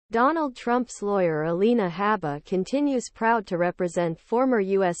Donald Trump's lawyer Alina Habba continues proud to represent former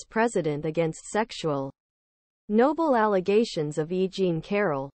U.S. President against sexual noble allegations of E Jean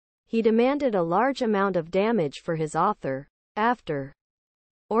Carroll.He demanded a large amount of damage for his author.After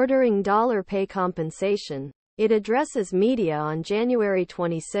ordering dollar pay compensation. It addresses media on January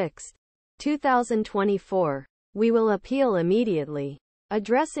 26, 2024. We will appeal immediately.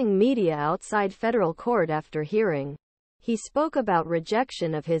 Addressing media outside federal court after hearing, he spoke about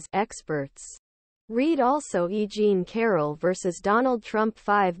rejection of his experts. Read also E Jean Carroll vs. Donald Trump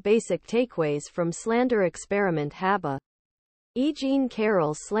 5 Basic Takeaways from Slander Experiment Habba. E Jean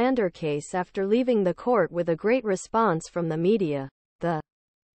Carroll's slander case after leaving the court with a great response from the media. The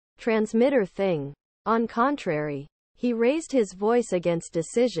transmitter thing. On contrary, he raised his voice against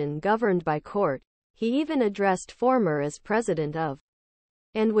decision governed by court. He even addressed former as president of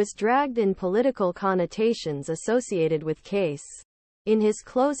and was dragged in political connotations associated with case. In his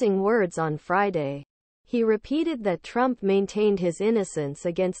closing words on Friday, he repeated that Trump maintained his innocence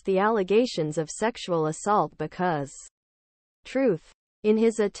against the allegations of sexual assault because truth. In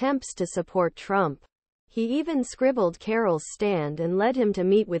his attempts to support Trump, he even scribbled Carroll's stand and led him to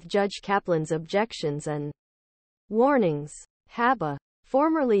meet with Judge Kaplan's objections and warnings.Habba.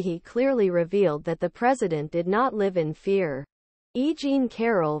 FormerlyHe clearly revealed that the president did not live in fear. E Jean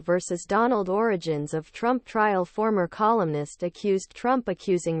Carroll vs. Donald Origins of Trump trial. Former columnist accused Trump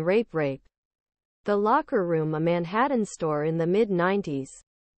accusing rape. The Locker Room, a Manhattan store in the mid-90s.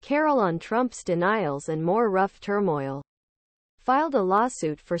 Carroll on Trump's denials and more rough turmoil. Filed a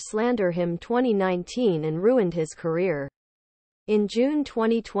lawsuit for slander him 2019 and ruined his career. In June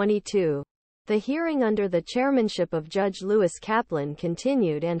 2022, the hearing under the chairmanship of Judge Lewis Kaplan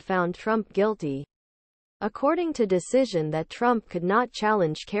continued and found Trump guilty. According to decision that Trump could not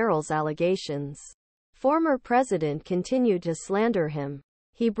challenge Carroll's allegations. Former president continued to slander him.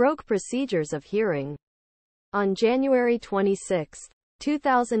 He broke procedures of hearing. On January 26,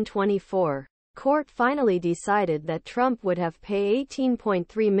 2024, court finally decided that Trump would have pay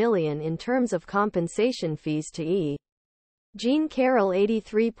 $18.3 million in terms of compensation fees to E. Jean Carroll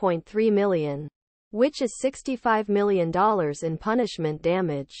 $83.3 million, which is $65 million in punishment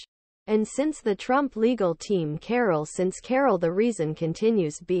damage. And since the Trump legal team Carroll, since Carroll, the reason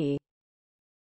continues be